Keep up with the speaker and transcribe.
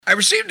I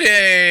received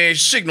a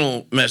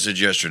signal message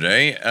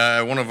yesterday.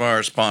 One of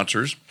our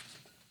sponsors,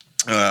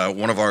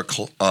 one of our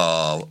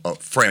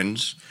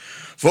friends,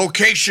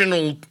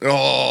 vocational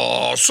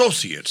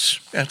associates,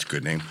 that's a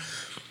good name.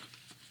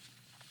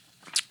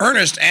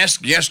 Ernest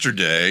asked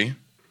yesterday,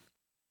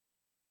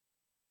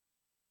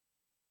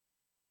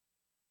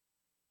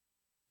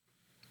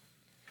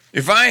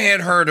 if I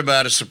had heard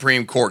about a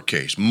Supreme Court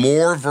case,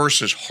 Moore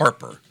versus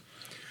Harper,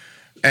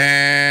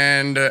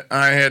 and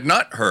I had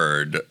not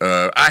heard,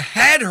 I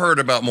had heard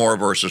about Moore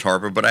versus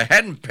Harper, but I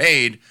hadn't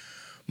paid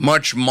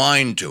much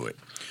mind to it.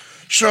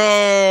 So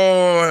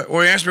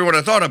he asked me what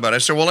I thought about it. I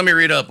said, well, let me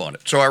read up on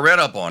it. So I read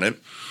up on it.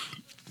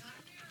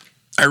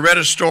 I read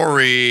a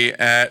story.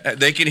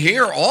 They can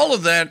hear all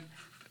of that.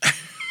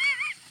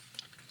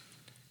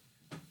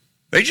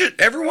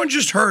 Everyone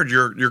just heard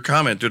your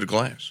comment through the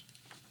glass.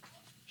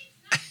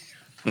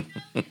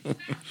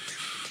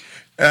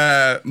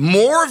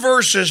 Moore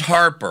versus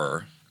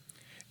Harper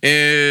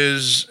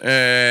is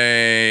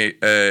a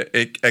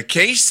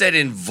case that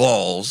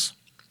involves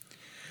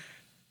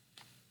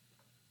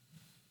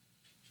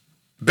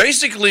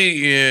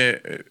basically,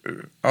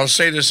 I'll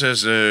say this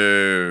as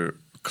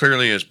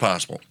clearly as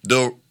possible.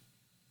 The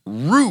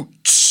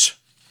roots,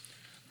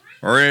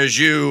 or as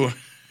you,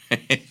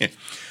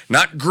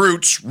 not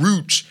Groots,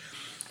 roots,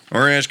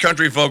 or as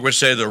country folk would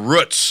say, the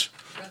roots.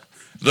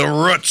 The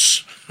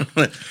roots.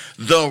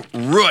 The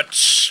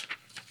roots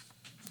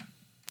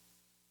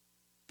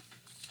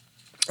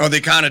of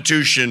the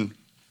Constitution,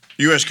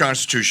 U.S.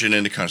 Constitution,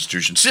 and the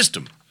Constitution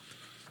system.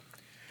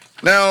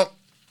 Now,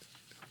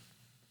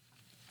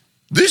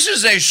 this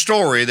is a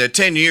story that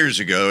 10 years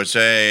ago, it's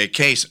a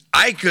case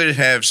I could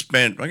have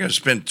spent, I'm going to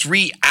spend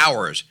 3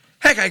 hours.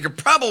 Heck, I could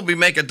probably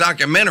make a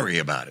documentary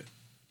about it.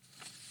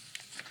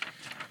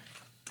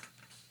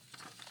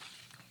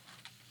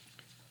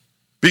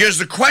 Because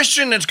the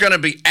question that's going to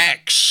be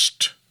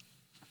asked,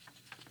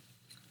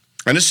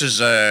 and this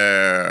is,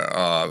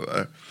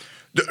 I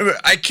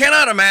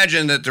cannot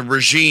imagine that the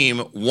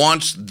regime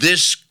wants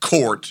this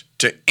court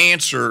to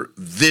answer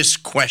this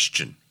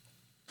question.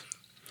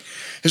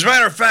 As a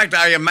matter of fact,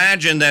 I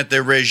imagine that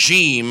the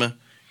regime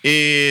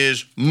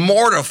is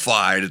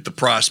mortified at the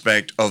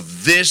prospect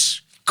of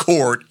this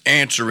court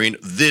answering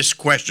this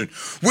question,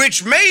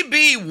 which may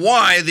be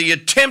why the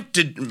attempt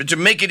to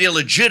make it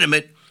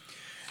illegitimate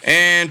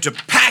and to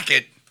pack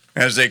it,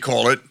 as they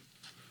call it,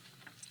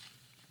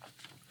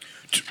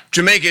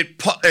 to make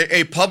it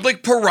a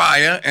public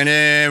pariah,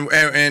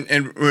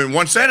 and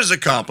once that is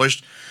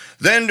accomplished,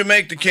 then to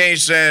make the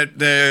case that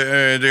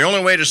the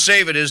only way to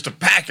save it is to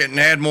pack it and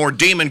add more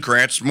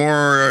Democrats,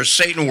 more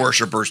Satan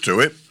worshipers to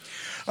it.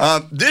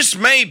 This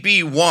may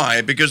be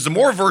why, because the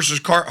Moore versus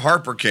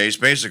Harper case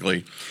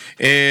basically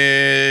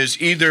is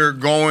either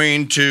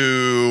going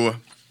to,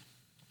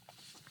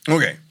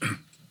 okay,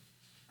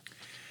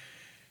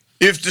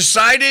 if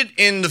decided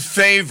in the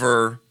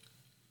favor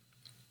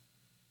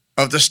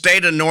of the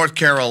state of North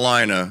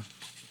Carolina,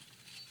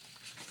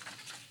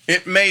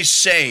 it may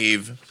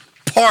save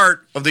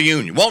part of the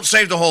union. Won't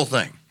save the whole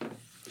thing.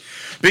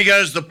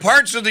 Because the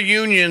parts of the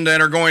union that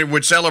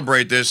would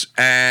celebrate this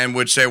and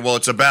would say, well,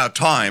 it's about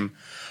time,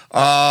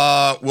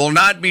 will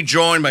not be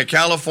joined by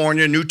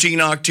California, New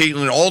Tenoch,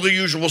 and all the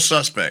usual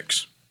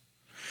suspects.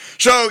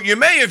 So you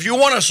may, if you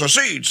want to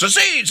secede.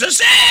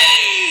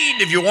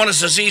 If you want to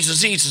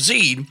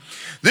secede,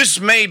 this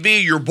may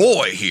be your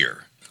boy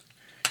here.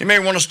 You may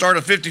want to start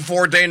a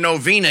 54-day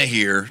novena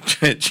here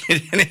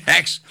to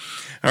ask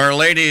Our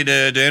Lady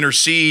to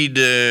intercede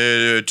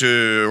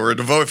or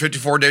devote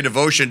 54-day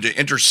devotion to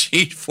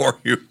intercede for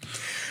you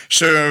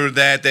so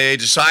that they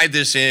decide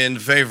this in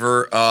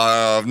favor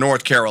of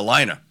North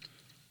Carolina.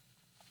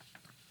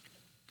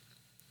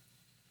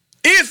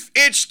 If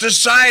it's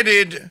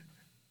decided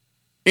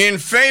in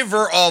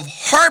favor of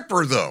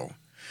Harper, though,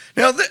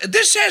 now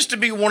this has to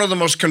be one of the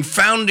most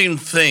confounding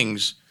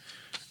things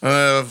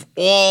of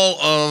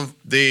all of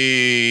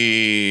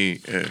the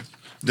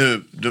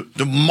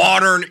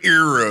modern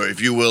era, if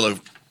you will,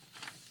 of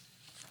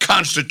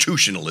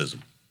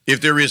constitutionalism, if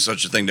there is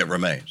such a thing that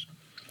remains.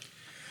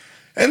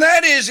 And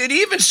that is, it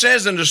even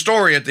says in the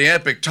story at the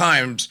Epoch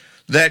Times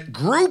that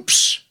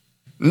groups,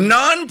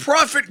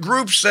 nonprofit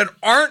groups that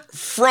aren't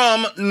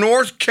from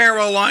North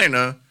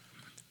Carolina,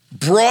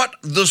 brought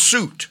the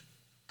suit.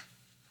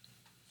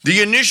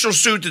 The initial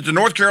suit that the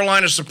North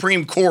Carolina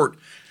Supreme Court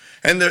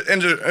and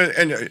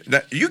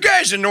you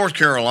guys in North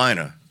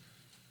Carolina,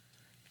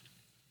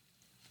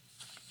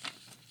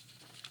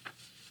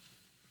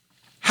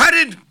 how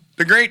did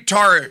the great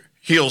Tar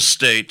Heel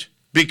state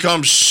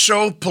become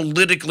so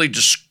politically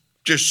just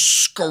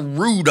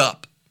screwed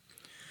up?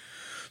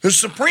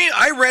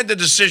 I read the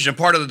decision,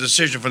 part of the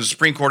decision from the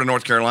Supreme Court of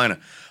North Carolina.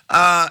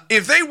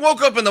 If they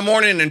woke up in the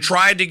morning and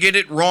tried to get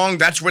it wrong,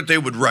 that's what they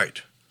would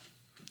write.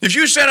 If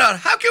you said,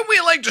 how can we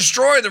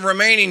destroy the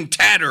remaining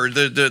tatter,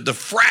 the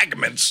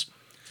fragments,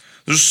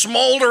 the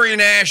smoldering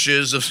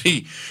ashes of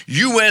the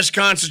U.S.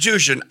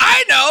 Constitution?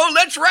 I know,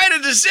 let's write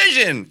a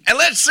decision, and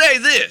let's say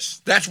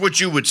this. That's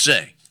what you would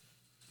say.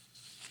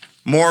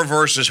 Moore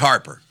versus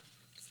Harper.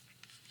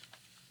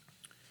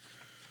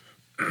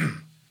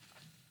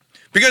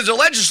 Because the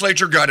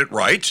legislature got it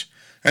right,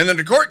 and then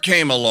the court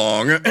came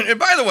along. And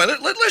by the way,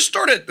 let's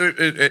start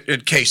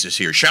at cases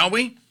here, shall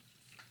we?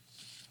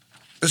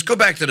 Let's go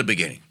back to the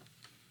beginning.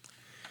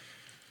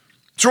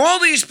 So all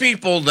these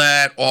people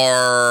that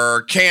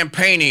are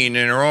campaigning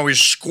and are always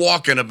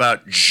squawking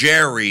about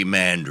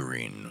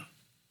gerrymandering.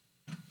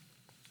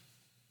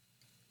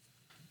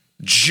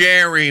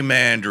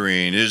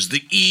 Gerrymandering is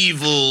the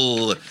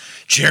evil.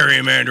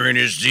 Gerrymandering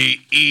is the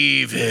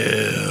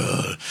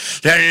evil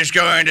that is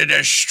going to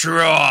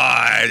destroy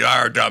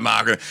our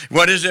democracy.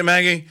 What is it,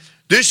 Maggie?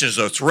 This is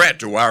a threat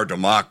to our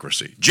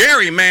democracy.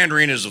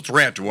 Gerrymandering is a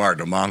threat to our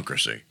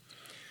democracy.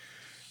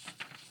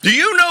 Do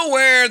you know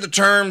where the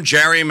term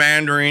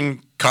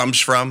gerrymandering comes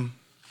from?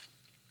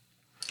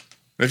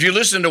 If you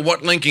listen to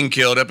What Lincoln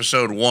Killed,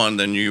 episode 1,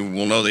 then you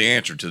will know the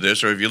answer to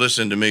this. Or if you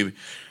listen to me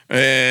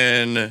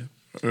in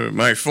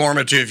my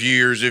formative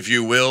years, if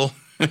you will,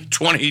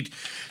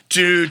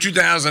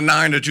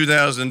 2009 to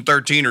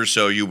 2013 or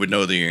so, you would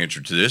know the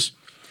answer to this.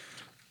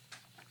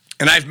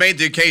 And I've made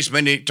the case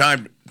many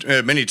times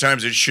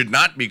it should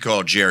not be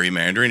called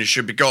gerrymandering. It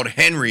should be called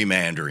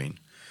Henrymandering.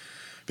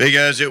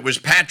 Because it was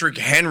Patrick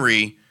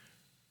Henry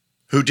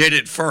who did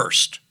it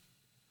first,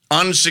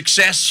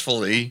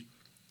 unsuccessfully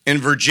in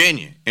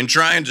Virginia, in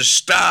trying to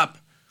stop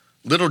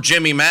little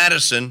Jimmy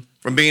Madison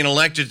from being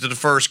elected to the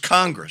first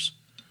Congress.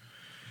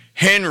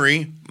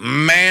 Henry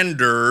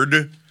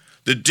mandered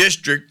the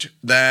district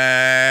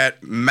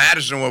that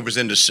Madison, what was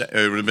into,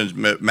 it would have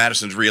been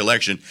Madison's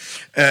reelection,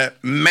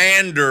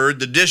 mandered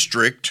the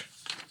district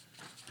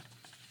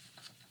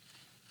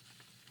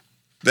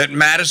that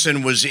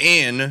Madison was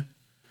in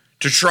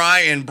to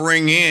try and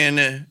bring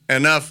in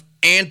enough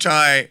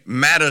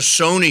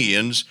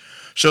anti-Madisonians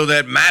so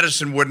that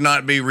Madison would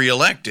not be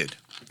reelected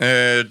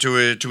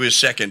to his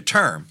second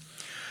term.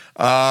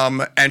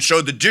 And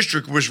so the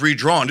district was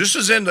redrawn. This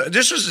was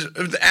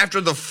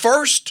after the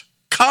first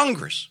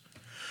Congress.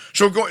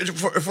 So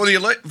for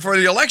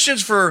the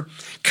elections for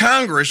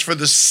Congress, for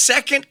the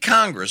second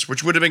Congress,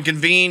 which would have been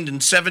convened in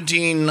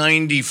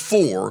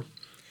 1794,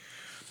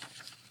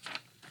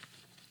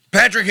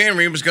 Patrick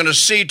Henry was going to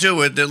see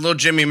to it that little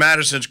Jimmy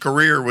Madison's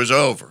career was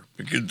over,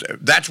 because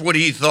that's what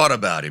he thought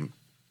about him.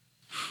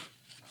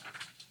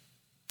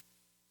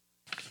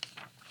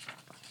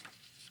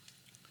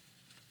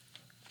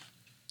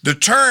 The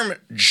term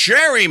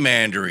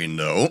gerrymandering,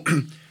 though,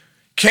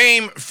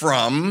 came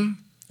from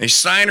a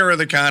signer of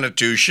the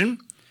Constitution,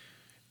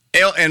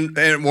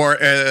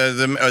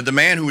 the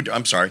man who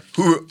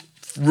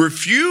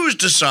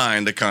refused to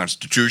sign the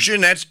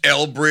Constitution. That's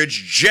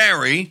Elbridge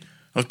Gerry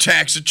of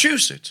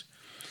Massachusetts.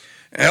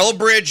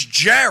 Elbridge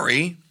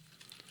Gerry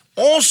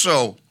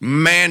also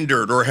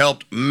mandered or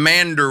helped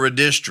mander a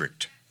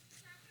district.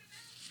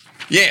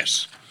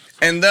 Yes,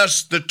 and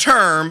thus the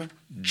term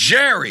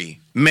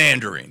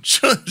gerrymandering.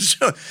 So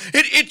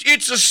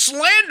it's a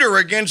slander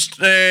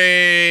against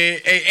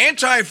a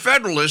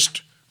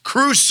anti-federalist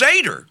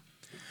crusader,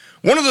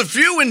 one of the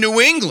few in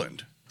New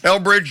England,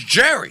 Elbridge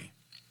Gerry.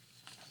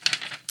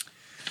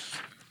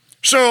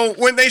 So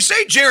when they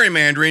say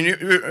gerrymandering,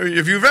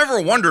 if you've ever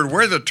wondered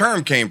where the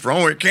term came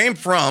from, it came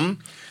from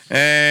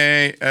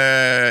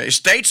a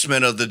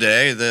statesman of the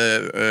day,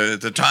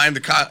 the time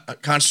the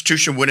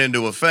Constitution went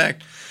into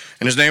effect,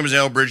 and his name was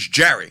Elbridge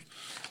Gerry.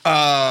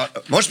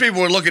 Most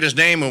people would look at his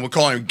name and would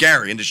call him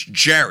Gary, and it's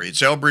Gerry.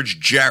 It's Elbridge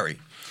Gerry.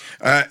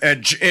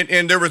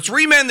 And there were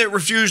three men that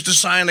refused to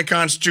sign the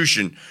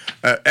Constitution.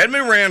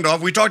 Edmund Randolph,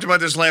 we talked about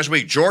this last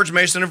week, George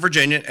Mason of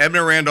Virginia,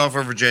 Edmund Randolph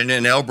of Virginia,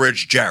 and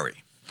Elbridge Gerry.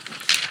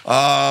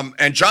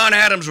 And John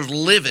Adams was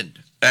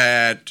livid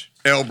at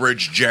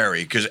Elbridge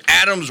Gerry because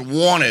Adams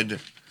wanted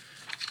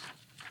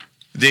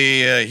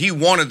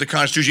the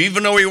Constitution,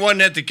 even though he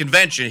wasn't at the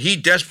convention. He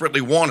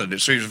desperately wanted it,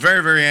 so he was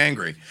very, very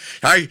angry.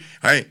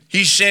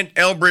 He sent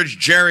Elbridge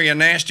Gerry a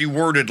nasty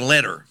worded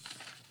letter.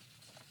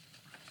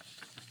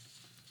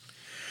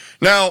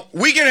 Now,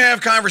 we can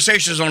have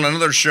conversations on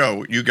another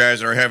show. You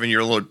guys are having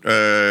your little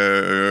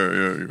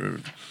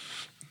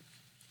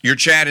your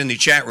chat in the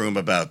chat room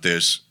about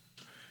this.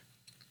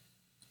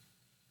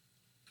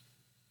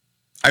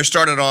 I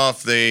started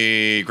off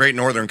the Great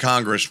Northern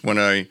Congress when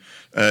I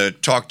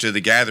talked to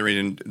the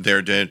gathering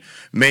there,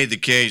 made the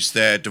case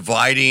that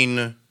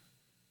dividing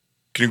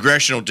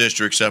congressional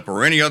districts up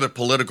or any other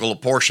political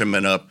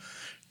apportionment up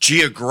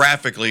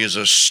geographically is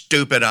a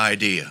stupid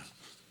idea.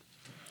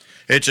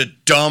 It's a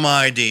dumb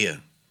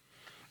idea.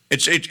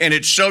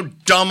 It's so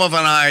dumb of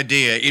an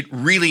idea, it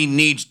really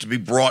needs to be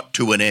brought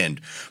to an end.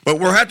 But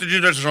we'll have to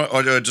do this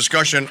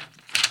discussion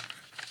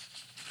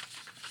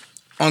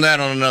on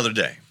that on another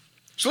day.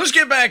 So let's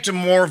get back to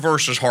Moore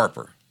versus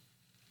Harper.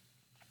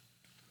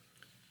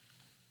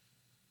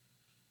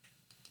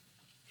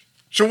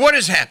 So what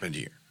has happened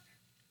here?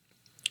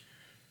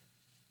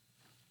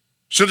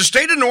 So the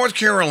state of North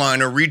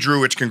Carolina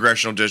redrew its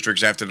congressional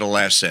districts after the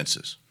last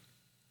census.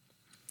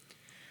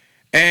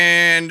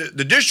 And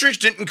the districts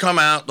didn't come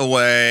out the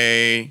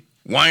way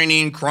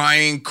whining,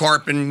 crying,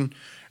 carping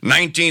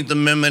 19th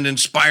Amendment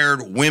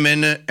inspired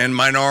women and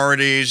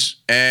minorities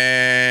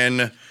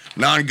and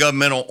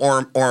non-governmental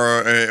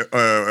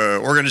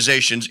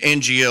organizations,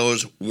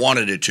 NGOs,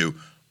 wanted it to.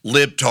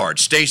 Libtards,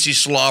 Stacey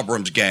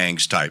Slobrum's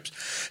gangs types.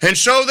 And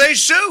so they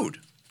sued.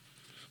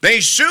 They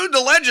sued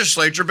the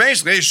legislature,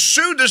 basically. They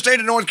sued the state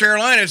of North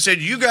Carolina and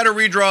said, you got to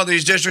redraw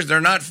these districts.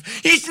 They're not,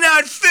 it's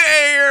not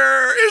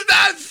fair. It's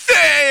not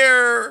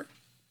fair.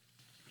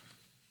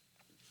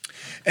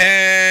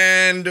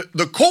 And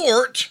the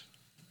court,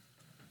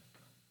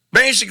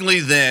 basically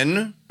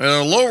then,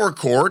 the lower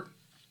court,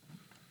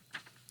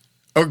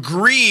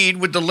 agreed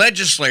with the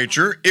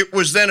legislature. It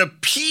was then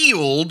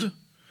appealed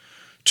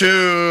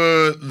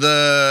to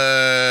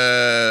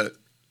the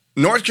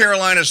North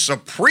Carolina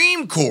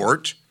Supreme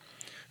Court,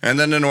 and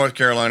then the North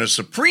Carolina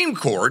Supreme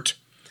Court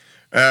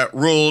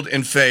ruled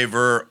in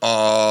favor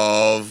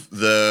of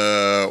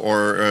ruled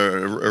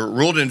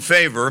in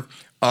favor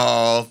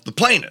of the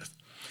plaintiff.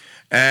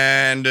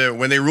 And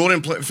when they ruled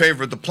in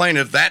favor of the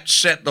plaintiff, that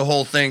set the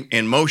whole thing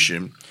in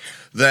motion.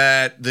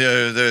 That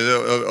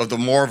of the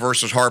Moore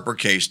versus Harper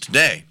case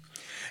today.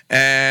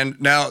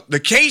 And now the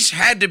case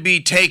had to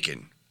be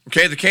taken.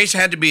 Okay, the case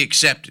had to be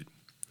accepted.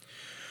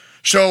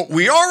 So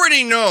we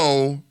already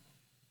know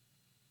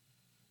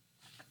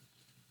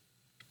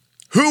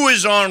who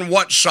is on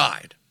what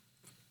side.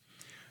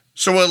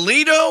 So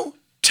Alito,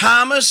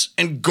 Thomas,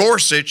 and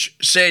Gorsuch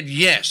said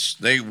yes,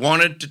 they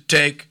wanted to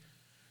take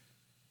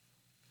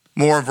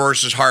Moore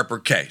versus Harper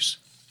case.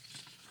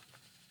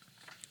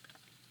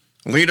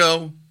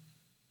 Alito,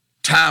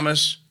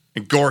 Thomas,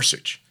 and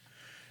Gorsuch.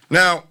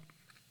 Now,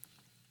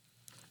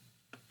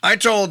 I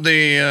told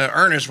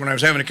Ernest when I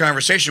was having a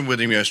conversation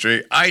with him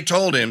yesterday, I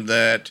told him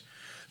that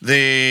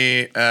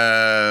the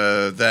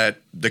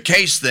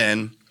case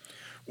then,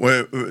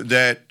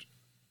 that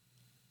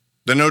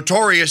the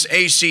notorious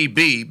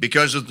ACB,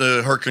 because of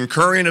her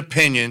concurring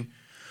opinion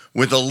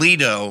with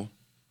Alito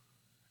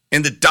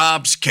in the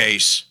Dobbs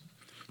case,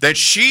 that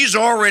she's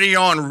already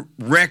on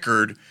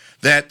record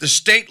that the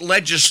state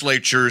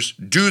legislatures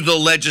do the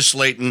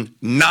legislating,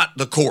 not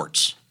the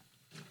courts.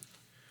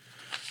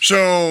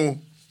 So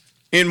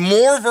in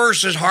Moore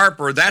versus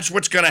Harper, that's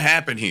what's going to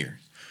happen here.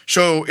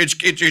 So it's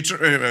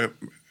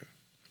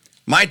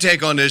my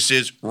take on this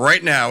is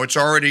right now it's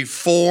already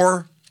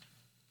 4-2.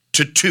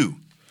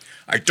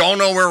 I don't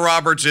know where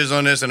Roberts is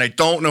on this, and I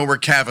don't know where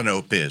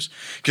Kavanaugh is,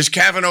 because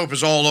Kavanaugh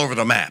is all over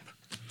the map.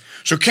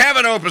 So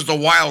Kavanaugh is the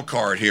wild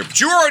card here, but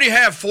you already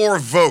have 4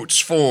 votes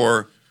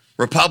for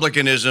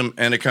Republicanism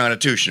and the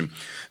Constitution.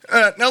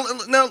 Now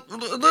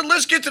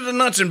let's get to the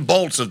nuts and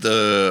bolts of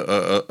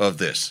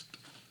this.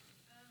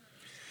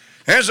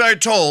 As I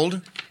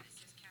told,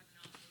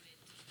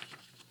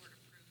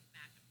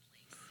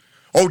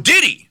 oh,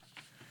 did he?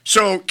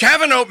 So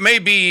Kavanaugh may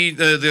be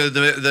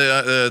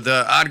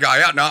the odd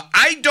guy out. Now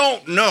I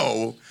don't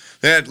know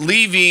that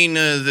leaving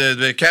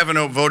the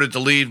Kavanaugh voted to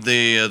leave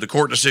the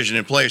court decision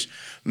in place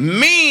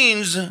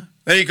means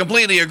that he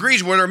completely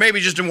agrees with her, or maybe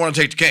just didn't want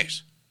to take the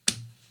case.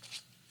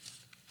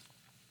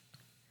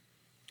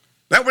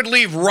 That would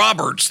leave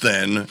Roberts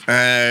then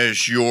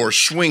as your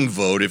swing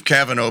vote if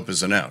Kavanaugh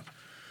isn't out.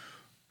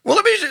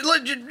 Well,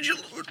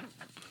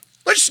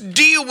 let's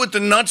deal with the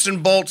nuts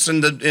and bolts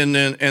and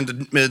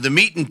the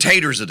meat and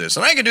taters of this,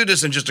 and I can do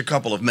this in just a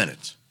couple of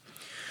minutes.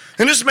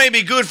 And this may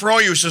be good for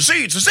all you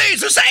secede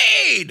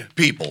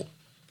people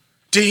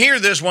to hear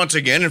this once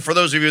again. And for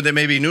those of you that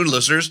may be new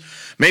listeners,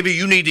 maybe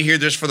you need to hear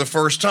this for the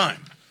first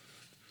time.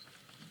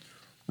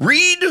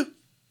 Read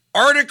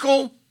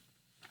Article.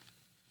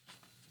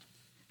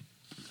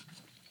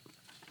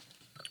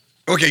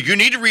 Okay, you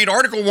need to read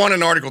Article 1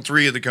 and Article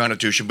 3 of the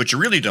Constitution, but you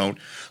really don't.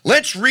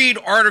 Let's read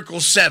Article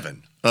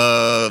 7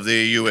 of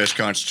the U.S.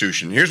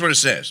 Constitution. Here's what it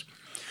says.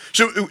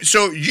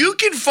 So you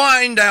can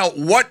find out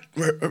what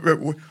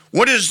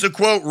is the,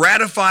 quote,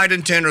 ratified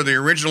intent or the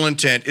original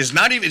intent is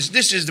not even,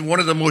 this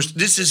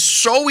is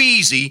so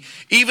easy,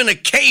 even a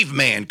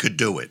caveman could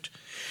do it.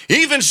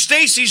 Even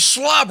Stacey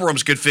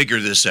Slobrums could figure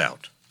this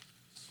out.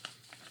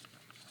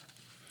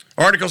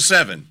 Article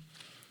 7,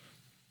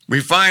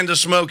 we find the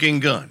smoking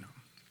gun.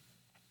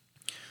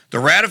 The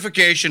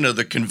ratification of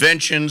the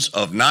conventions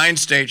of 9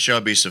 states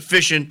shall be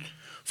sufficient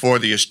for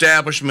the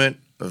establishment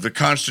of the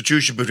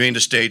Constitution between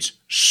the states,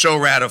 so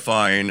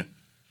ratifying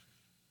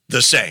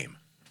the same.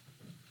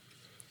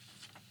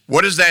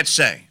 What does that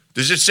say?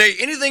 Does it say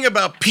anything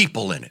about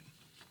people in it?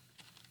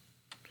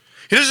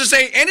 It doesn't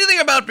say anything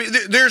about,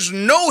 there's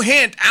no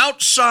hint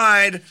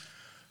outside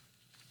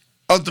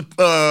of the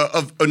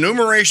of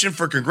enumeration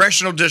for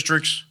congressional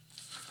districts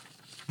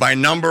by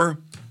number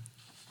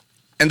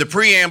and the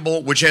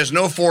preamble, which has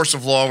no force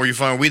of law, where you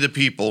find we the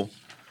people.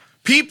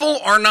 People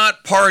are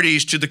not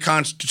parties to the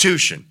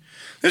Constitution.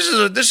 This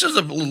is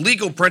a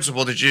legal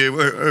principle that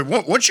you,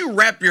 once you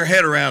wrap your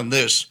head around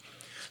this,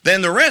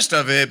 then the rest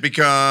of it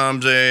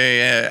becomes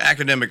a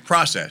academic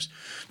process,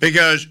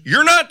 because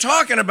you're not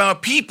talking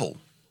about people.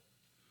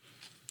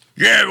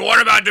 Yeah, but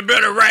what about the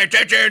Bill of Rights?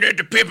 That's aimed at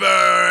the people.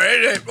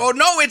 Oh,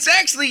 no, it's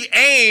actually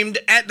aimed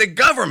at the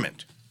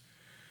government.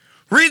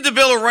 Read the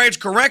Bill of Rights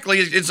correctly.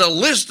 It's a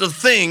list of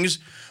things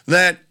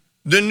that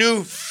the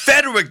new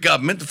federal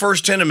government, the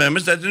first 10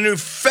 amendments, that the new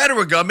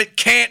federal government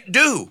can't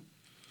do.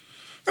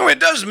 No, it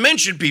does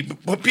mention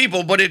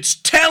people, but it's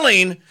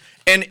telling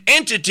an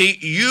entity,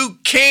 you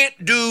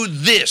can't do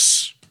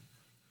this.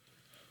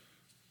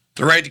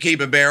 The right to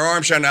keep and bear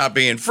arms shall not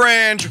be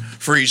infringed,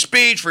 free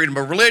speech, freedom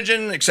of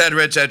religion,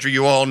 etc., etc.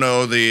 You all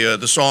know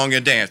the song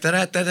and dance. But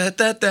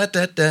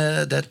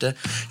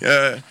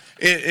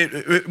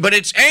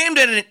it's aimed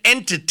at an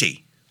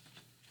entity.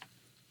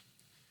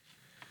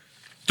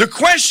 The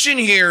question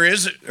here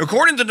is,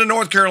 according to the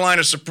North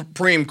Carolina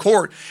Supreme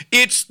Court,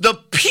 it's the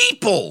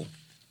people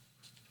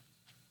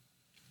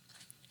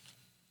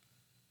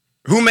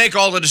who make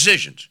all the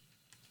decisions.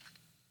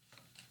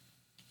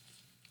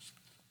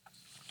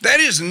 That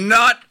is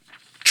not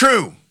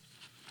true.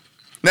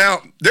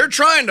 Now, they're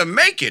trying to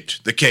make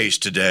it the case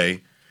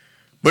today,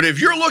 but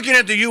if you're looking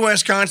at the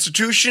U.S.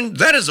 Constitution,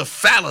 that is a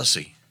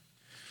fallacy.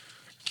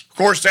 Of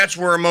course, that's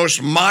where most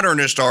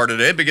modernists are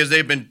today, because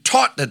they've been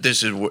taught that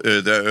this is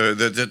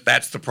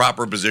that's the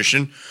proper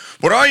position.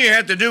 But all you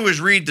have to do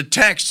is read the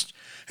text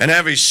and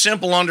have a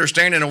simple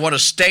understanding of what a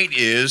state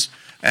is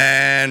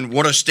and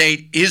what a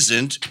state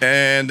isn't,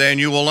 and then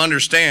you will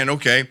understand,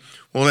 okay,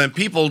 well, then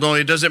people don't,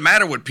 it doesn't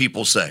matter what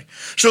people say.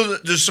 So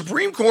the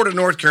Supreme Court of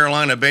North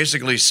Carolina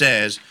basically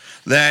says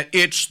that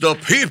it's the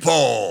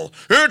people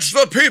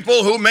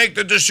who make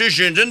the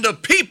decisions, and the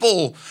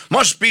people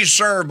must be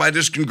served by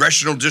this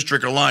congressional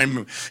district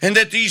alignment, and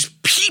that these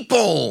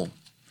people,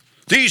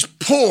 these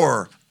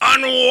poor,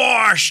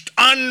 unwashed,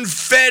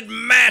 unfed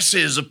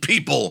masses of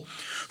people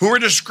who are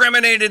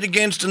discriminated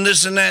against and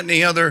this and that and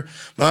the other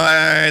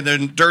by the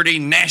dirty,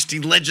 nasty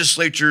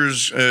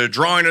legislatures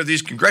drawing of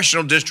these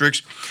congressional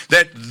districts,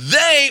 that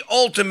they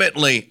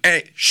ultimately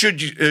should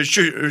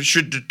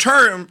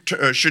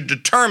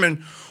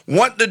determine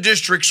what the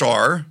districts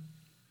are,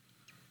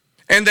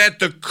 and that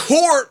the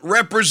court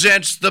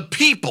represents the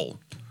people.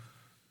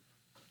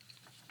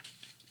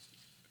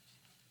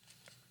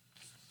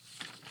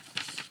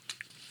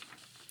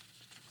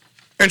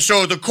 And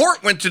so the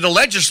court went to the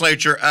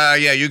legislature,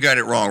 yeah, you got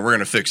it wrong. We're going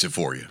to fix it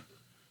for you.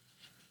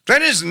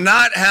 That is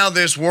not how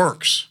this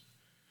works.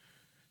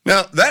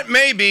 Now, that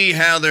may be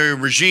how the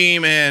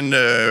regime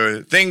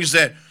and things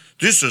that,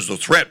 this is a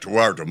threat to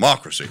our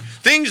democracy.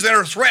 Things that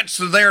are threats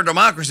to their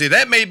democracy,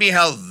 that may be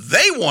how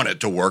they want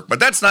it to work, but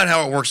that's not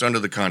how it works under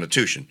the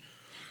Constitution.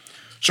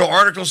 So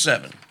Article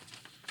 7,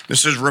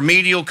 this is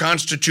Remedial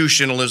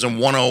Constitutionalism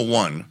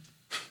 101.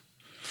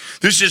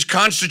 This is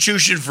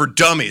Constitution for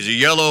Dummies, a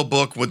yellow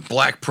book with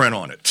black print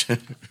on it.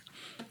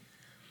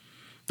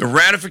 The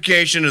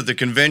ratification of the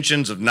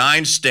conventions of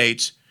 9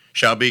 states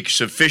shall be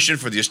sufficient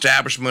for the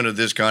establishment of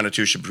this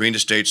Constitution between the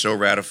states so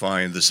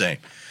ratifying the same.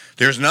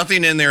 There's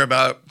nothing in there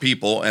about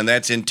people, and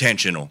that's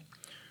intentional.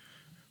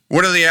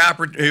 What are the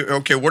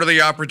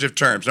operative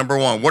terms? Number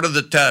one, what are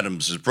the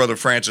terms, as Brother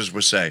Francis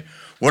would say?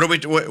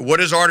 What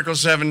does Article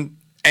 7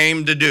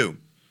 aim to do?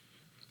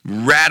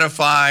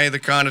 Ratify the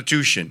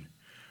Constitution.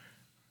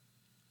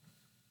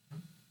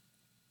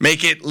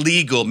 Make it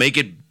legal, make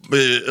it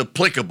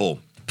applicable.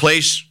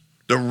 Place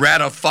the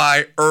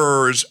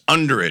ratifiers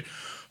under it.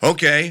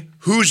 Okay,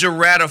 who's a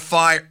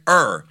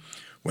ratifier?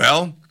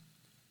 Well,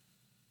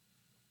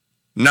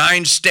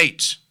 9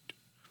 states.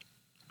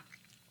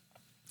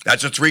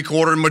 That's a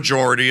 3/4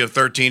 majority of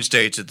 13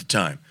 states at the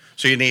time.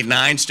 So you need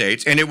 9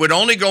 states, and it would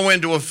only go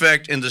into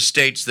effect in the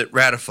states that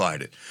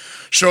ratified it.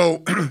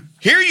 So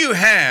here you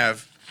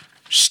have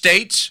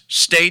states,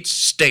 states,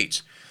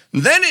 states.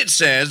 Then it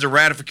says the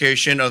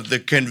ratification of the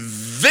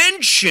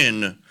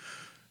convention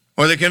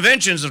or the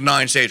conventions of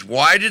 9 states.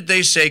 Why did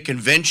they say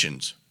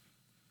conventions?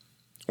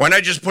 Why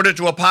not just put it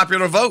to a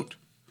popular vote?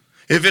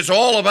 If it's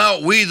all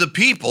about we the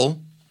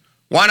people,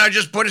 why not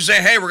just put it and say,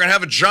 hey, we're going to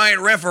have a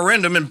giant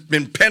referendum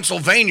in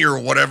Pennsylvania or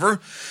whatever,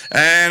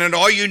 and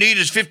all you need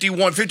is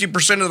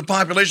 50% of the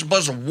population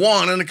plus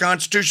 1, and the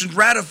Constitution's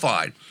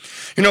ratified.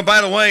 You know,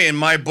 by the way, in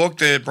my book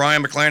that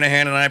Brian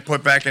McClanahan and I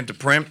put back into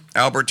print,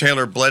 Albert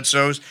Taylor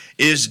Bledsoe's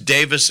Is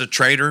Davis a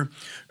Traitor?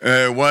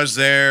 Was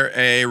there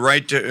a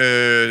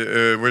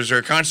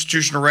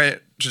constitutional right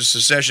to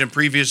secession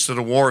previous to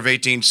the War of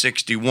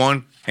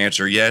 1861?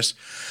 Answer, yes.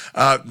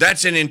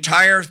 That's an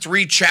entire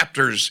 3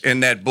 chapters in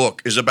that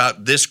book is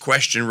about this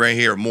question right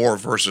here, Moore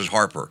versus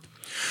Harper.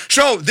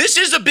 So this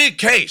is a big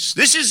case.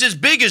 This is as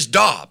big as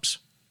Dobbs,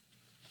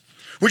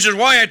 which is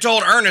why I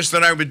told Ernest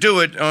that I would do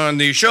it on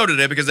the show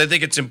today, because I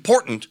think it's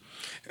important,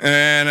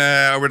 and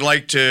I would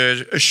like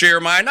to share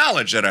my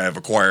knowledge that I have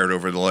acquired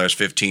over the last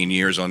 15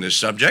 years on this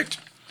subject,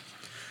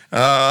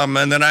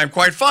 and that I'm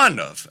quite fond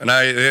of. And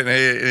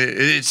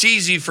it's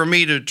easy for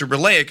me to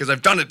relay it because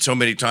I've done it so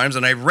many times,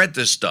 and I've read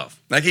this stuff.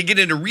 I could get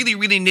into really,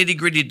 really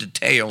nitty-gritty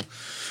detail,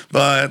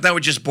 but that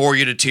would just bore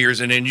you to tears,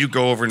 and then you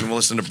go over and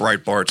listen to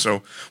Breitbart.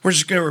 So we're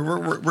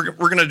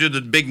gonna do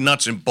the big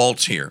nuts and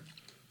bolts here.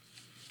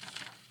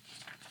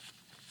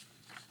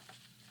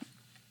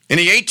 In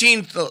the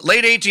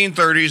late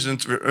 1830s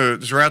and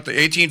throughout the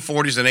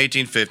 1840s and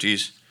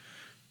 1850s,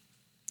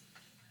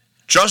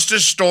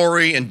 Justice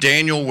Story and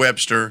Daniel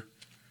Webster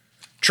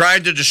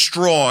tried to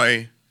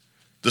destroy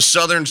the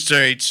southern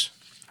states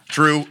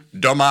through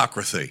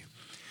democracy.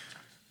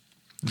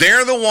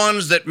 They're the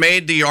ones that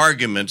made the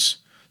arguments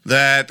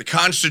that the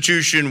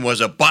Constitution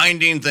was a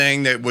binding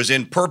thing that was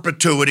in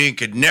perpetuity and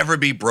could never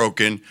be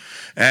broken,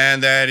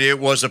 and that it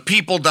was a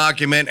people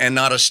document and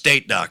not a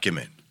state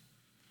document.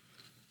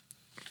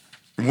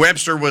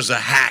 Webster was a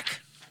hack.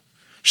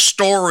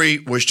 Story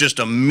was just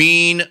a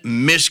mean,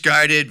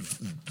 misguided,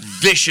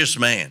 vicious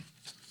man.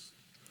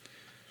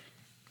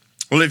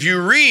 Well, if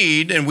you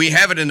read, and we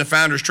have it in the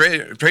Founders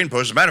Trading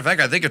Post, as a matter of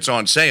fact, I think it's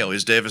on sale.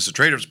 Is Davis the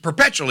Trader? It's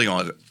perpetually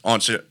on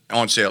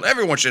sale.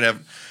 Everyone should have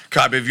a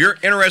copy. If you're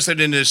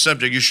interested in this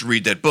subject, you should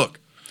read that book.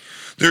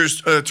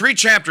 There's 3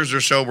 chapters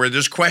or so where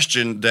this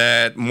question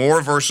that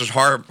Moore versus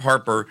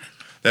Harper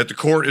that the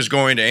court is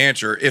going to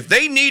answer, if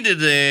they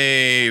needed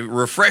a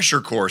refresher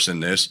course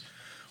in this,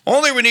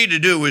 all they would need to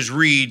do is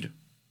read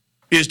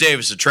Is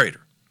Davis a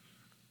Traitor?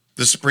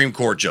 The Supreme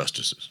Court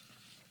justices.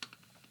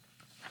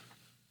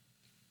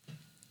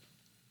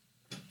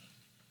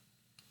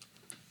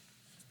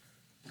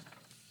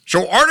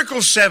 So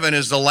Article 7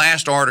 is the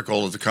last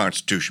article of the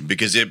Constitution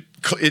because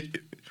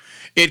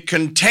it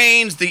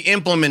contains the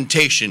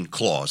implementation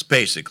clause,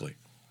 basically.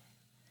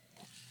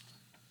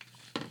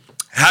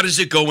 How does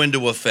it go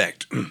into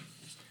effect?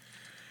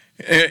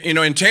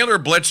 And Taylor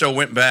Bledsoe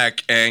went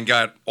back and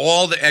got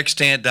all the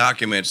extant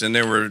documents, and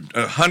there were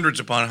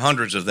hundreds upon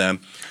hundreds of them,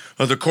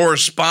 of the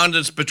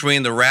correspondence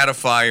between the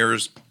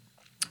ratifiers,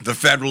 the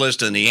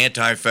Federalist and the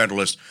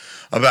Anti-Federalist,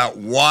 about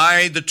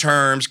why the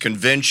terms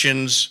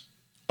conventions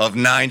of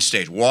 9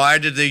 states. Why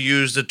did they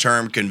use the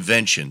term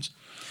conventions?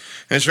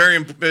 And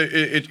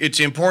it's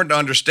important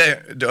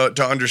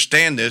to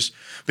understand this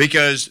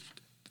because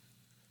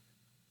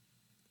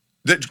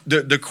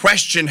the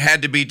question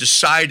had to be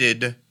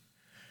decided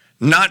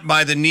not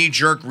by the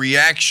knee-jerk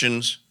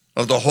reactions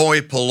of the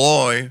hoi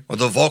polloi or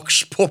the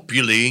vox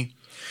populi.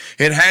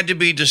 It had to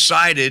be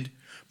decided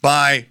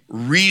by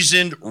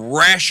reasoned,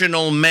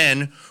 rational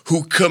men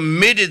who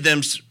committed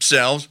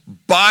themselves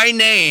by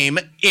name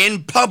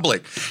in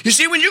public. You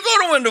see, when you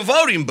go to a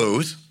voting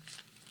booth,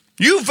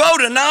 you vote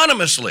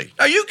anonymously.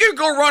 Now, you can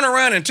go run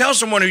around and tell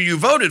someone who you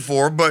voted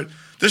for, but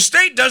the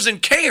state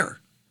doesn't care.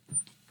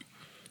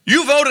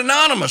 You vote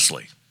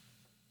anonymously,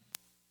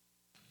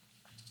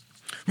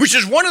 which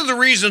is one of the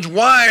reasons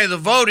why the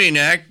Voting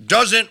Act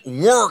doesn't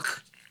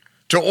work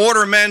to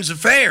order men's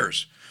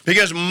affairs,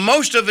 because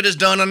most of it is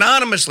done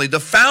anonymously. The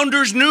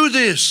founders knew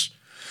this.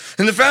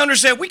 And the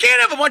founders said, we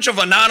can't have a bunch of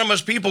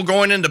anonymous people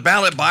going into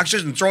ballot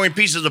boxes and throwing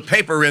pieces of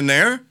paper in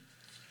there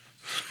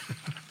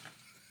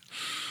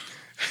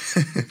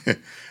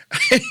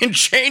and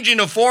changing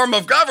the form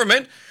of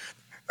government.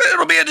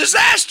 It'll be a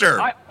disaster.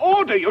 I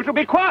order you to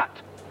be quiet.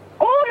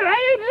 Order?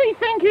 Who does he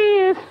think he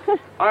is?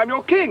 I'm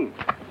your king.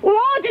 Well,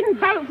 I didn't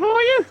vote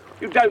for you.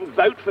 You don't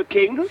vote for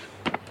kings.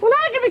 Well,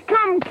 how'd you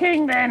become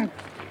king then?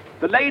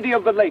 The Lady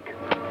of the Lake,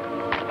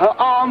 her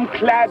arm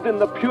clad in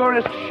the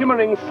purest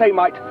shimmering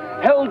samite,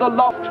 held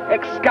aloft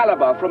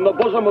Excalibur from the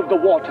bosom of the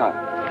water,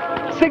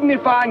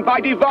 signifying by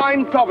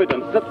divine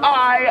providence that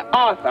I,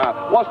 Arthur,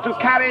 was to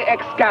carry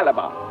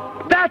Excalibur.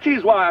 That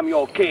is why I'm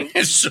your king.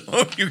 So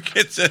you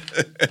get to...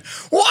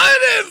 Why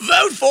did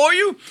I vote for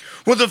you?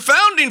 Well,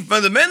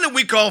 the men that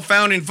we call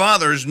founding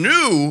fathers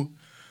knew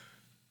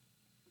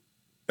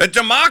that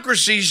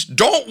democracies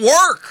don't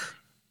work.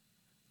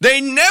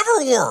 They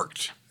never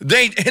worked.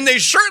 They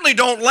certainly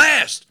don't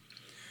last.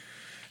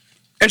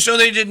 And so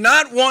they did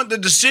not want the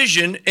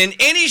decision in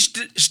any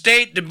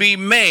state to be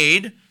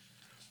made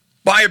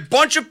by a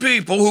bunch of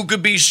people who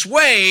could be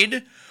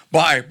swayed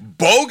by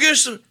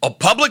bogus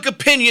public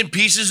opinion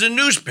pieces in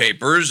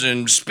newspapers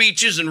and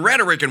speeches and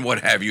rhetoric and what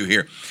have you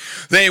here.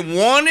 They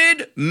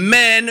wanted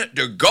men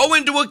to go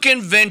into a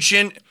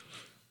convention,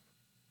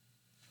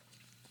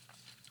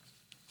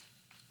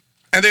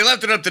 and they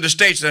left it up to the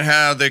states on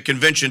how the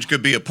conventions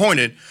could be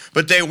appointed,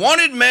 but they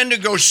wanted men to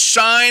go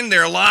sign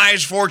their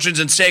lives, fortunes,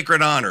 and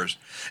sacred honors.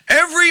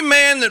 Every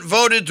man that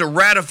voted to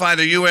ratify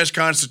the U.S.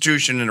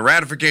 Constitution and the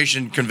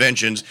ratification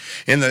conventions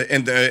in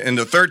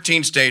the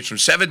 13 states from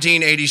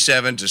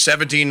 1787 to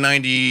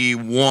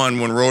 1791,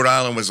 when Rhode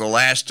Island was the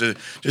last to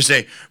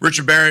say,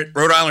 Richard Barrett,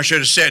 Rhode Island should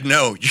have said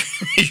no.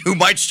 You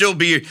might still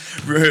be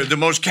the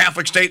most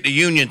Catholic state in the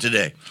Union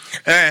today.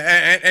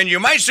 And you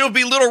might still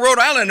be little Rhode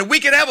Island, and we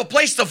could have a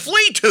place to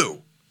flee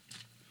to.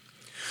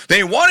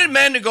 They wanted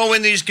men to go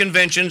in these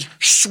conventions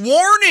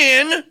sworn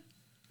in,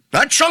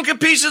 not chunking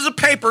pieces of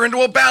paper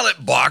into a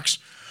ballot box,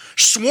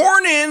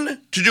 sworn in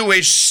to do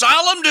a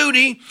solemn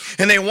duty,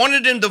 and they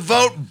wanted them to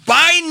vote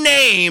by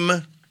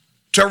name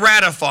to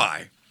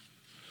ratify.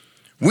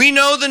 We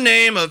know the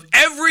name of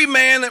every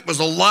man that was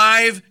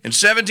alive in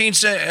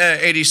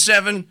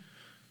 1787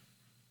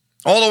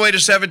 all the way to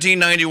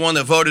 1791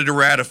 that voted to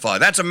ratify.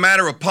 That's a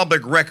matter of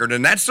public record,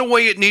 and that's the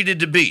way it needed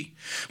to be,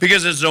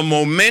 because it's a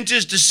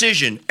momentous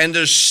decision, and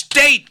the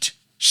state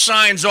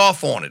signs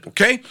off on it,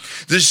 okay?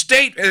 The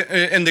state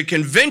and the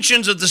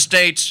conventions of the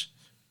states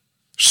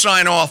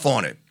sign off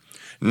on it.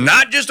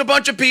 Not just a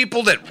bunch of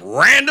people that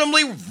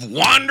randomly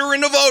wander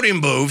into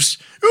voting booths.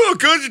 Oh,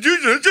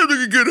 Constitution, that sounds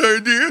like a good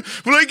idea.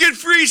 Will I get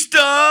free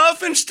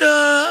stuff and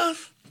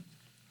stuff?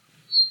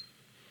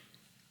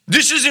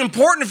 This is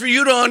important for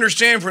you to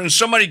understand when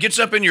somebody gets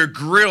up in your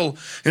grill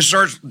and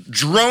starts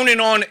droning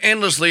on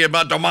endlessly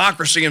about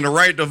democracy and the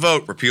right to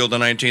vote. Repeal the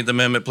 19th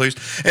Amendment, please.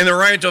 And the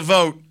right to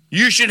vote.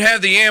 You should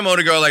have the ammo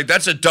to go like,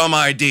 that's a dumb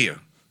idea.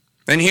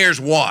 And here's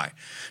why.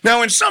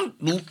 Now, in some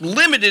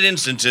limited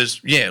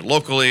instances, yeah,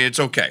 locally, it's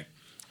okay.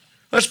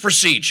 Let's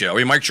proceed, shall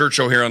we? Mike Church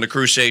Show here on the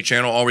Crusade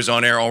Channel, always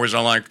on air, always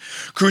online.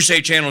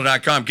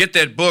 CrusadeChannel.com. Get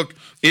that book,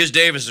 Is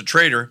Davis a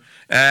Traitor,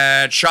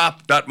 at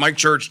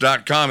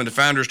shop.mikechurch.com and the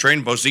Founders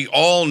Trading Post. The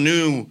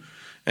all-new,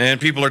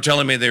 and people are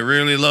telling me they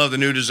really love the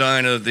new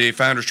design of the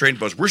Founders Trading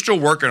Post. We're still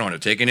working on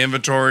it, taking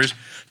inventories,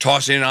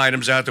 tossing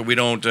items out that we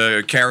don't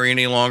carry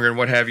any longer and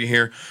what have you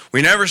here.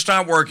 We never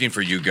stop working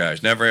for you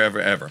guys, never, ever,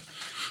 ever.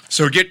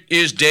 So get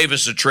Is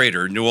Davis a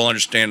Traitor, and you will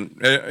understand.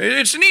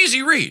 It's an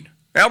easy read.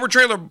 Albert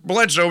Traylor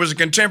Bledsoe was a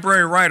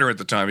contemporary writer at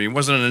the time. He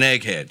wasn't an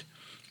egghead.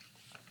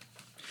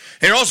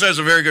 And he also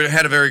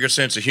had a very good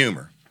sense of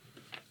humor.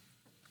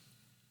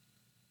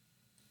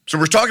 So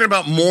we're talking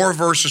about Moore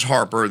versus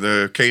Harper,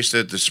 the case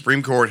that the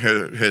Supreme Court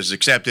has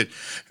accepted.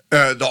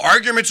 The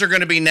arguments are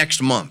going to be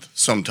next month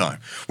sometime,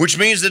 which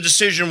means the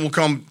decision will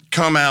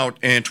come out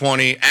in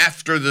probably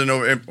after the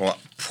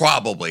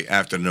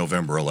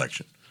November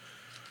election.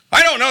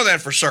 I don't know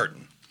that for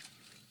certain.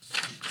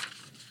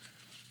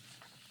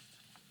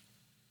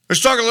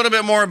 Let's talk a little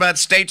bit more about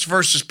states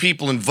versus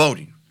people in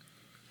voting.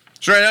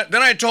 So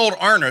then I told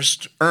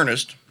Ernest,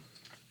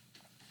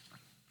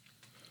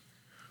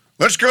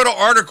 let's go to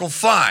Article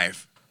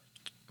 5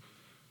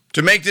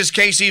 to make this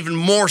case even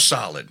more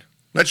solid.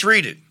 Let's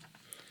read it.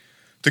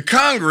 The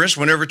Congress,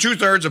 whenever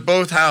 2/3 of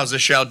both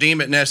houses shall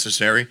deem it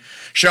necessary,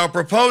 shall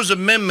propose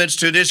amendments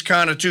to this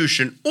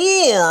Constitution,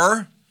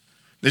 or,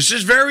 this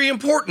is very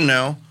important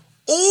now,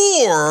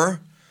 or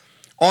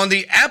on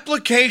the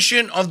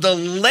application of the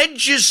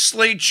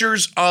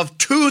legislatures of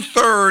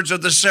 2/3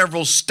 of the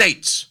several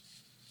states,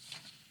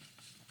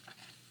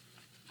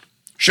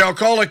 shall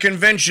call a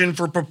convention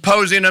for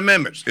proposing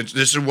amendments.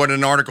 This is what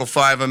an Article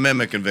 5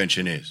 amendment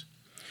convention is.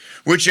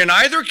 Which in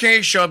either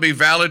case shall be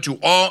valid to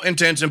all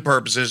intents and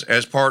purposes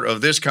as part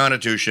of this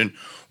Constitution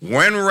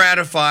when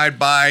ratified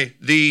by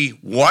the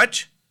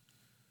what?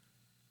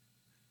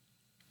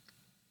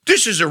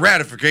 This is a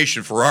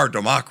ratification for our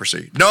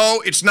democracy.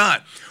 No, it's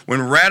not.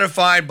 When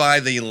ratified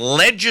by the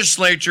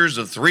legislatures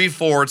of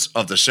 3/4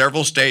 of the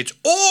several states,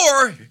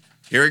 or,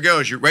 here it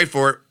goes, you wait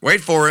for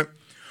it,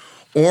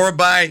 or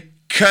by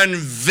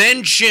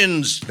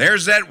conventions,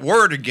 there's that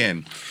word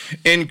again,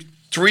 in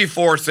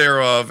 3/4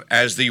 thereof,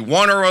 as the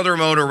one or other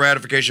mode of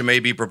ratification may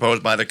be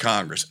proposed by the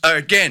Congress.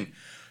 Again,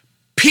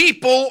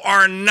 people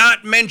are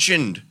not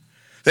mentioned.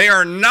 They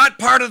are not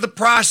part of the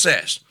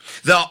process.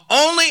 The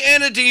only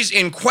entities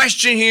in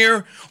question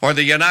here are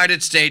the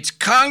United States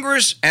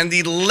Congress and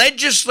the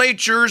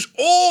legislatures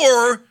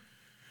or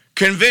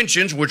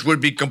conventions, which would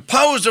be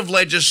composed of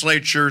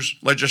legislators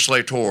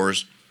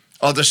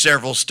of the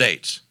several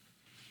states.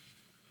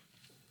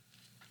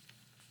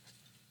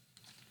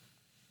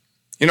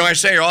 You know, I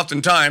say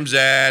oftentimes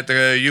that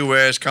the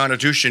U.S.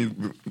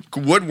 Constitution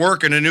would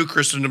work in a new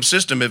Christendom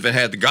system if it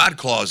had the God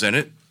clause in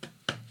it.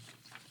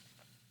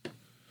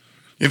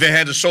 If it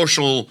had the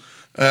social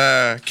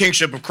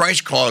kingship of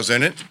Christ clause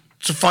in it,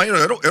 it's fine.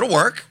 It'll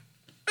work.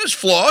 There's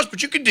flaws,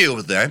 but you can deal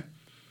with that.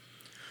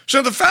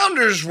 So the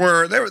founders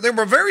were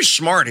very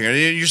smart here.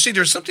 You see,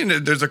 there's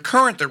a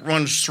current that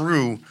runs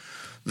through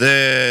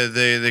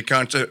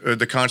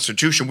the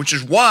Constitution, which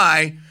is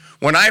why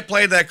when I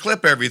play that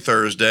clip every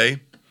Thursday,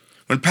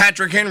 when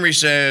Patrick Henry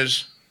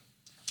says,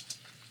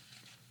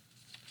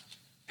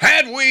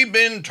 "Had we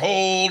been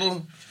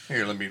told,"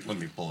 here, let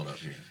me pull it up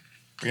here.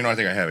 You know, I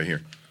think I have it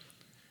here.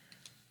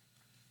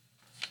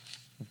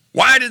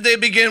 Why did they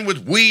begin with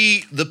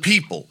 "we the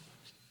people"?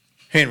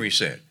 Henry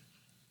said.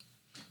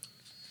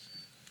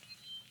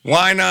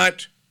 Why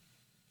not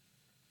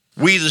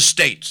 "we the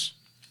states"?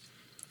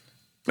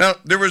 Now,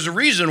 there was a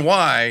reason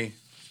why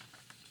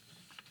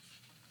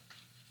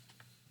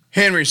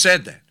Henry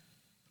said that.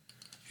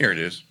 Here it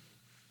is.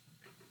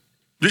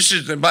 This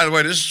is, by the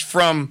way, this is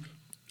from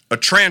a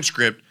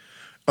transcript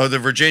of the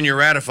Virginia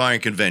Ratifying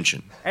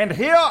Convention. And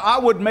here I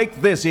would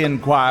make this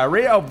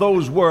inquiry of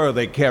those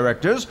worthy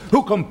characters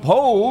who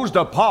composed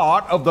a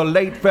part of the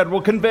late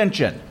Federal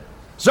Convention.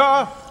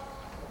 Sir,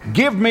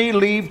 give me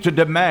leave to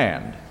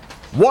demand,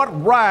 what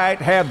right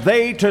have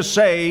they to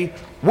say,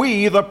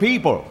 "we the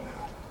people"?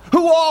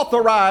 Who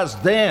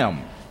authorized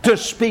them to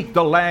speak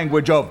the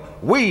language of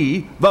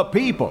 "we the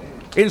people"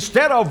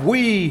 instead of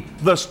 "we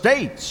the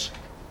states"?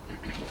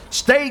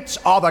 States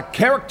are the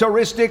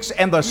characteristics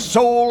and the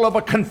soul of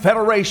a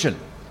confederation.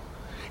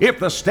 If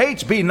the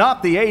states be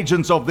not the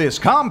agents of this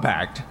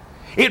compact,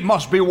 it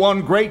must be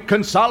one great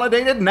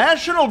consolidated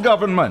national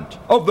government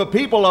of the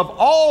people of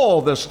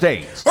all the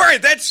states. All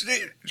right, that's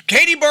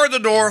Katie barred the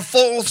door,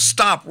 full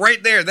stop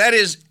right there. That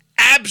is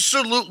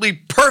absolutely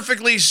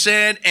perfectly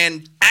said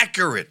and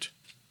accurate.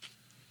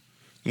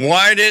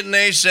 Why didn't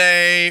they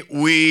say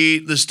we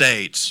the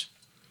states?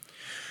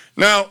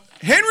 Now,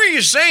 Henry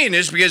is saying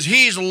this because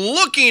he's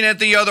looking at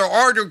the other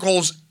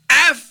articles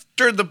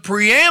after the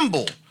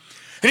preamble.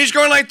 And he's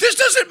going like, this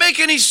doesn't make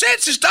any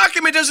sense. This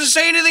document doesn't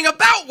say anything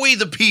about we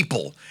the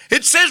people.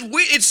 It says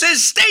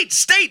states,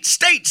 states,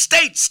 states,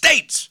 states,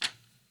 states.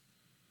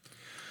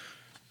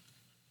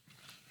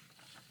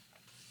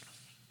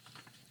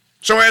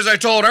 So as I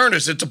told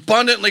Ernest, it's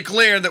abundantly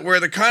clear that where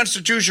the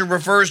Constitution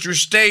refers to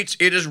states,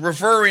 it is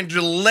referring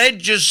to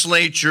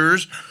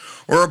legislatures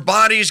or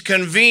bodies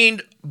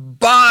convened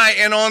by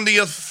and on the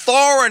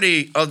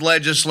authority of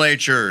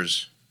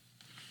legislatures.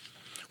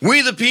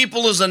 We the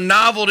people is a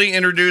novelty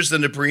introduced in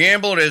the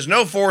preamble. It has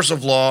no force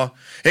of law.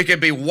 It can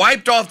be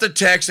wiped off the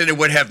text and it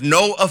would have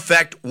no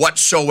effect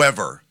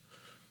whatsoever.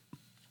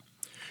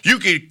 You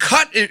could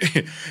cut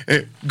it.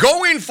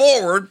 Going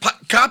forward,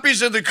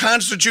 copies of the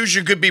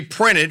Constitution could be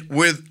printed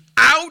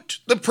without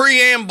the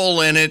preamble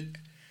in it,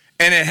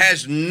 and it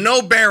has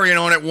no bearing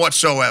on it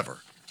whatsoever.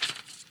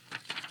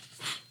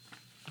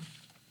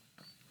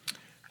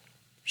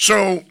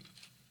 So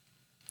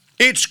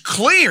it's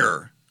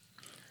clear,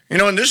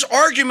 and this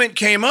argument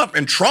came up,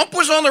 and Trump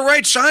was on the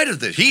right side of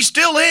this. He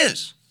still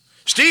is.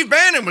 Steve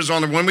Bannon was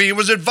on when he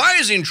was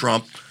advising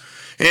Trump.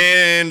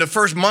 In the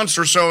first months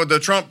or so of the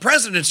Trump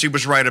presidency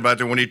was right about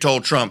that when he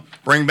told Trump,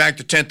 bring back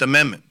the 10th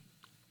Amendment.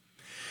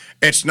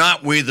 It's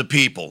not we the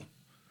people.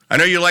 I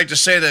know you like to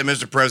say that,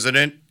 Mr.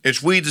 President.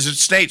 It's we the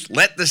states.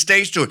 Let the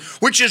states do it.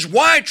 Which is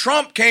why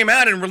Trump came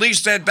out and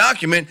released that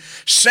document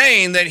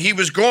saying that he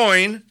was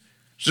going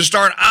to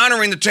start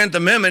honoring the 10th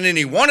Amendment, and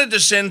he wanted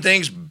to send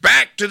things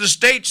back to the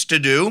states to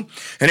do,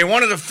 and he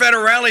wanted the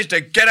federales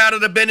to get out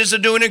of the business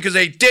of doing it because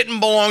they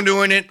didn't belong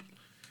doing it,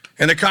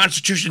 and the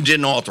Constitution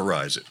didn't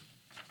authorize it.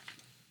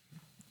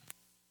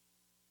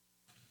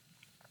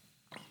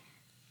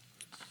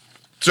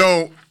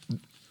 So,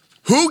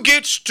 who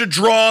gets to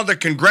draw the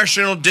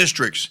congressional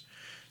districts?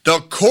 The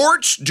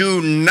courts do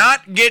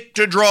not get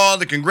to draw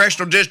the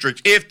congressional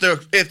districts. If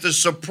the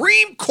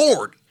Supreme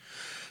Court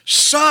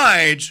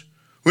sides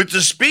with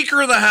the Speaker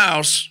of the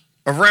House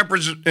of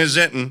Representatives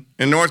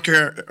in North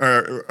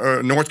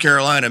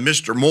Carolina,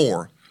 Mr.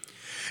 Moore,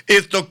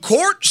 if the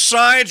court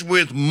sides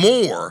with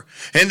Moore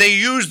and they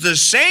use the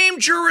same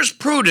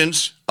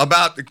jurisprudence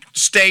about the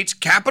states,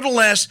 capital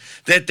S,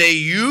 that they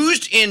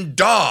used in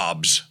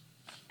Dobbs,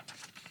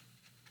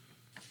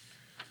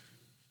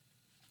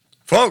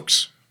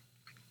 folks,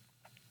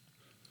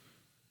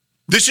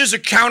 this is a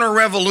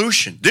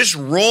counter-revolution. This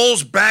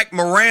rolls back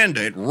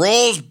Miranda. It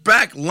rolls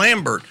back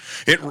Lambert.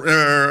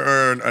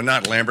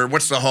 Not Lambert.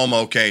 What's the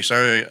homo case?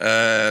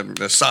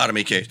 The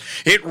sodomy case.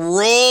 It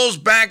rolls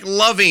back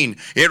Loving.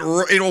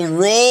 It'll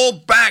roll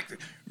back.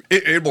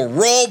 It will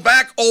roll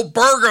back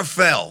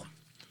Obergefell.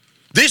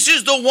 This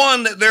is the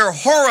one that they're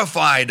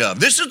horrified of.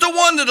 This is the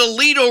one that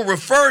Alito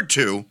referred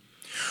to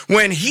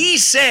when he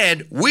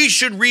said we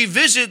should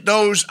revisit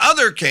those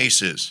other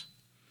cases.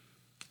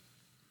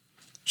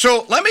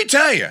 So let me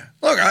tell you,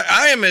 look,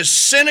 I am as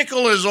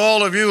cynical as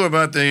all of you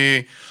about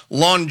the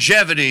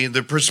longevity,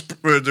 the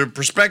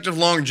prospective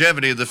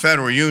longevity of the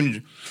federal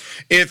union.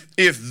 If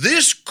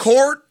this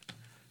court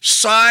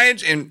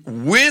sides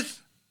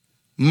with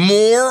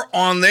Moore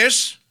on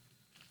this,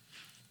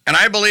 and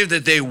I believe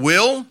that they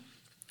will,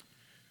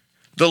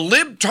 the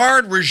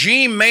libtard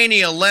regime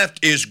mania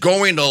left is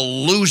going to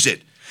lose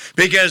it.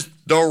 Because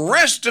the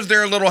rest of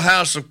their little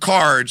house of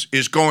cards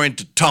is going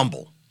to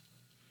tumble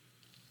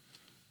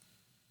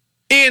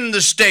in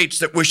the states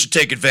that wish to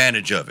take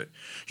advantage of it.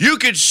 You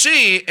could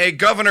see a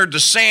Governor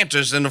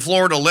DeSantis in the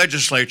Florida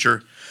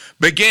legislature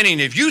beginning.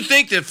 If you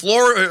think that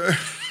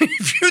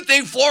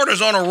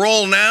Florida's on a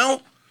roll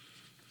now,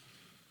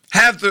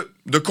 have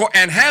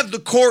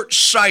the court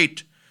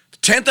cite the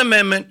 10th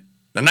Amendment,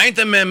 the 9th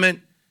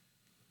Amendment,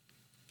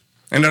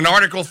 and then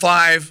Article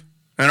 5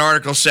 and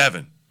Article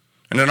 7.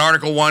 And then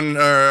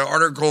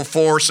Article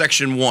 4,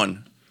 Section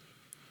 1.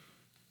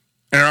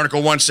 And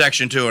Article 1,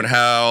 Section 2, and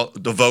how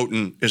the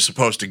voting is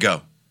supposed to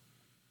go.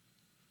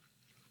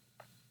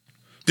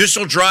 This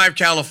will drive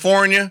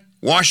California,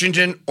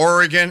 Washington,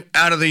 Oregon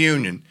out of the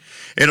Union.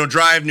 It'll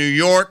drive New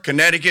York,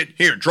 Connecticut,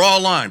 here, draw a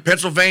line,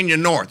 Pennsylvania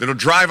north. It'll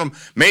drive them,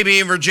 maybe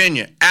in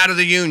Virginia, out of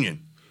the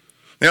Union.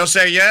 They'll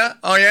say, yeah?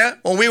 Oh, yeah?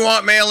 Well, we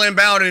want mail-in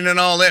balloting and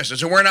all this. And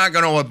so we're not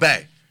going to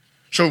obey.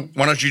 So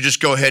why don't you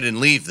just go ahead and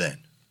leave then?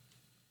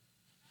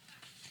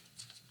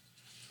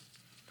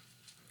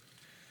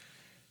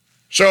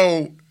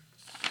 So,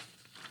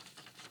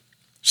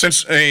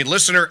 since a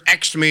listener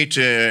asked me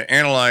to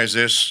analyze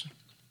this,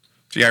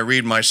 see, I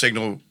read my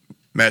Signal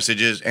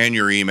messages and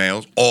your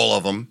emails, all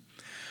of them.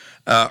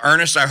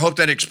 Ernest, I hope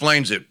that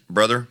explains it,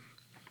 brother.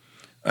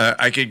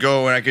 I could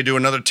go and I could do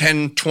another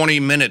 10, 20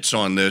 minutes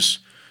on this.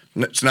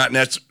 It's not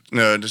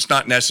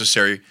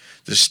necessary.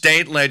 The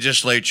state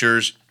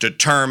legislatures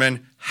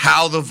determine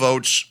how the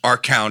votes are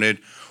counted,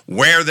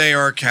 where they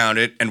are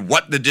counted, and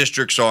what the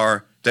districts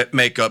are that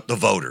make up the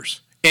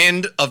voters.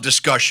 End of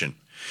discussion.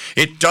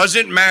 It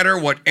doesn't matter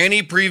what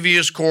any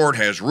previous court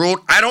has ruled.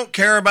 I don't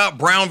care about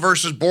Brown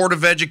versus Board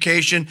of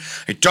Education.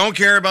 I don't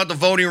care about the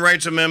Voting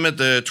Rights Amendment,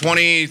 the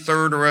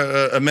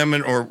 23rd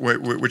Amendment, or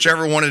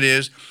whichever one it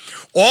is.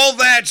 All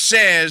that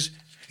says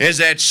is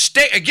that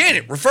state, again,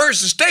 it refers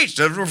to states,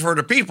 doesn't refer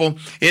to people,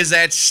 is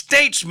that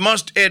states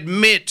must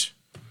admit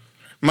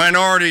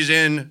minorities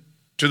into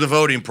the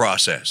voting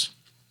process.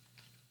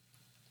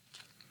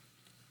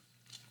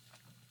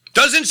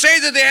 Doesn't say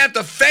that they have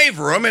to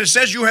favor them, and it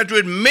says you have to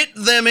admit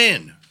them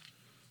in.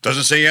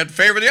 Doesn't say you have to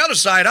favor the other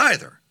side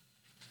either.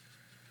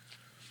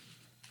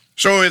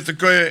 So if the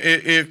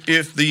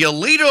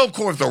Alito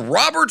court, if the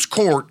Roberts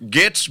court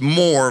gets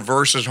Moore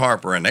versus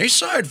Harper, and they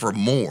side for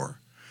Moore,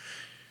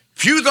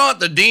 if you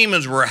thought the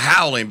demons were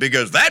howling,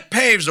 because that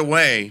paves the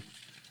way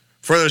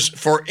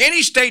for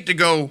any state to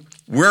go,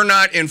 we're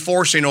not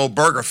enforcing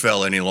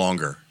Obergefell any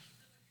longer.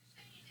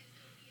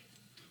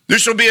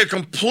 This will be a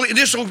complete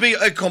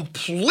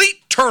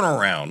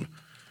turnaround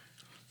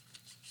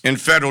in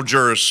federal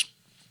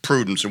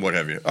jurisprudence and what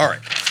have you. All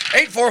right.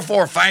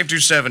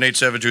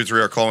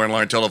 844-527-8723, our caller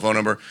line telephone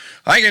number.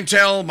 I can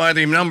tell by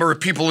the number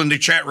of people in the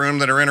chat room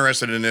that are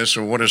interested in this,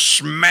 or what a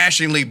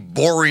smashingly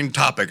boring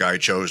topic I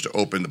chose to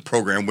open the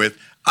program with.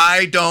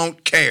 I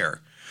don't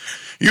care.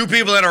 You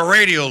people that are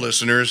radio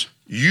listeners,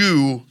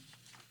 you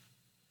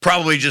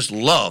probably just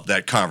love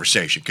that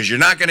conversation because you're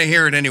not going to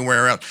hear it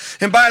anywhere else.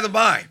 And by the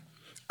by,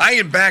 I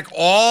can back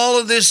all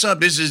of this up.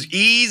 This is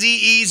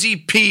easy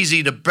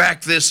peasy to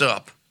back this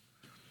up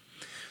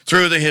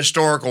through the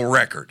historical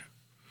record.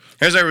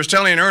 As I was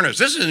telling Ernest,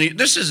 this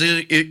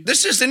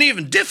isn't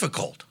even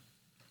difficult.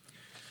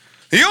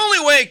 The only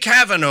way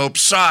Kavanaugh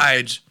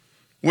sides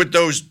with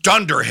those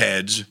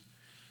dunderheads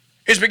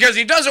is because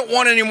he doesn't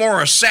want any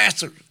more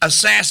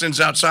assassins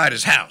outside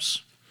his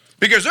house,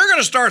 because they're going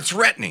to start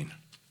threatening.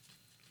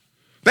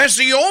 That's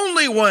the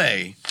only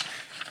way.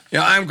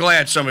 Yeah, I'm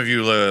glad some of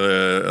you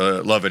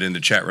love it in the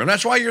chat room.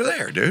 That's why you're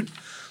there, dude.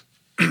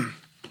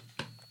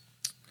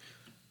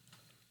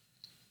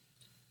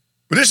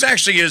 But this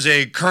actually is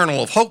a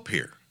kernel of hope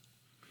here.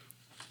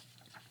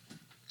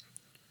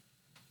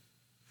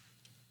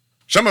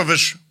 Some of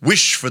us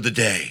wish for the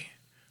day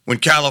when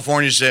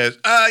California says,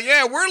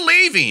 yeah, we're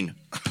leaving.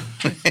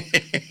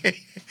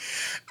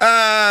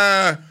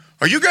 Are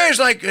you guys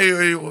like...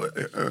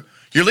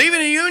 you're leaving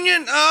the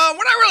union? We're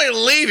not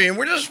really leaving.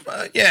 We're just,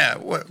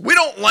 we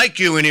don't like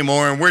you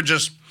anymore, and we're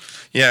not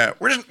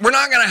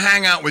going to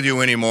hang out with you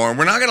anymore.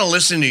 We're not going to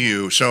listen to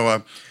you,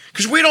 so,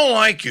 because we don't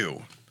like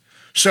you.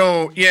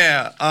 So,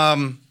 we're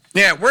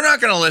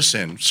not going to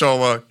listen.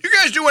 So, you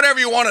guys do whatever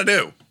you want to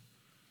do.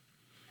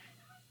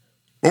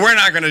 But we're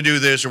not going to do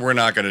this, or we're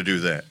not going to do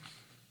that.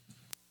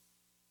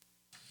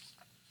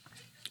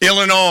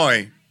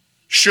 Illinois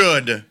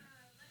should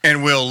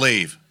and will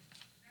leave,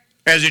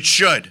 as it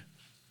should.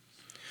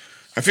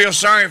 I feel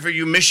sorry for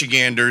you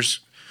Michiganders,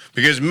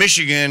 because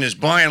Michigan is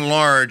by and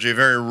large a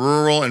very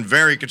rural and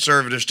very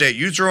conservative state.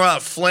 You throw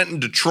out Flint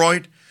and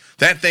Detroit,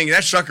 that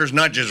sucker's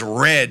not just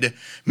red.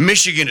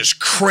 Michigan is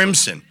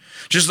crimson,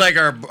 just like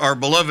our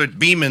beloved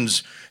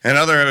Beemans and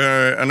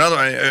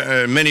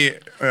many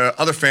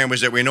other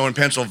families that we know in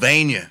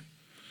Pennsylvania.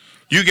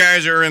 You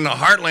guys are in the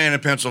heartland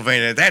of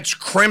Pennsylvania. That's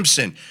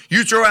crimson.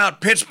 You throw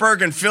out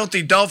Pittsburgh and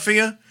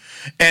Philadelphia,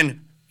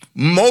 and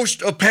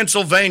most of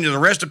Pennsylvania, the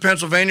rest of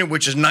Pennsylvania,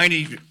 which is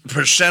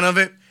 90% of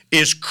it,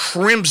 is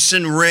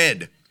crimson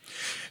red.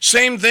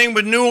 Same thing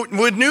with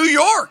New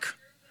York.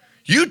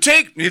 You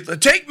take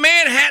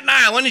Manhattan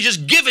Island and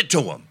just give it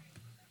to them.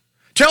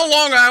 Tell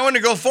Long Island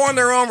to go form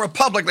their own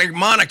republic like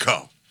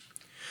Monaco.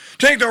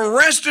 Take the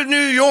rest of New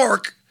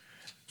York,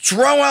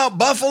 throw out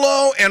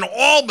Buffalo and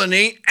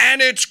Albany, and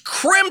it's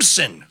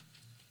crimson.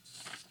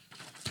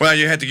 Well,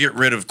 you had to get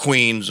rid of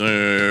Queens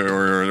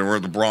or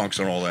the Bronx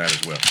and all that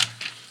as well.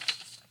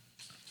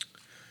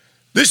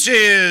 This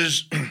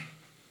is...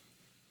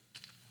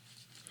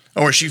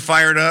 Oh, is she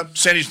fired up?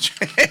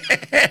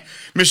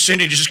 Miss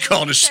Cindy just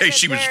called to say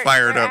she was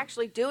fired up. They're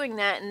actually doing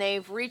that, and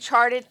they've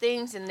recharted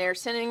things, and they're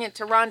sending it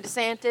to Ron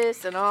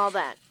DeSantis and all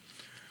that.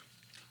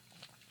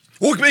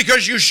 Well,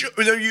 because you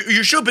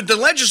should, but the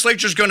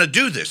legislature's going to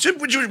do this,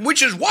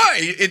 which is why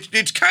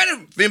it's kind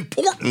of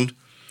important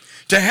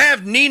to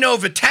have Nino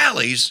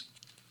Vitalis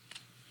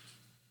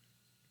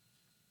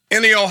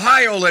in the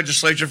Ohio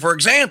legislature, for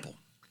example.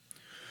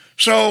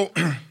 So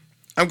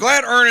I'm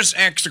glad Ernest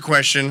asked the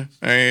question.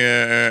 I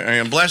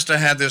am blessed to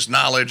have this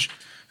knowledge,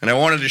 and I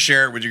wanted to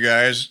share it with you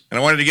guys, and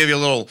I wanted to give you a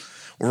little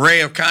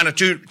ray of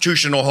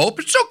constitutional hope.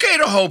 It's okay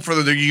to hope for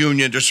the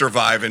union to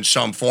survive in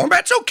some form.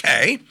 That's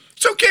okay.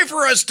 It's okay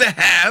for us to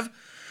have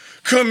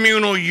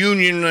communal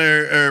union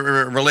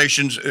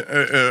relations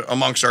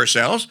amongst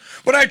ourselves.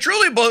 But I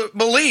truly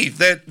believe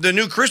that the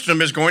new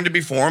Christendom is going to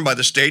be formed by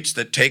the states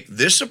that take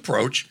this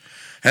approach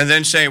and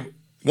then say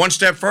one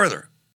step further.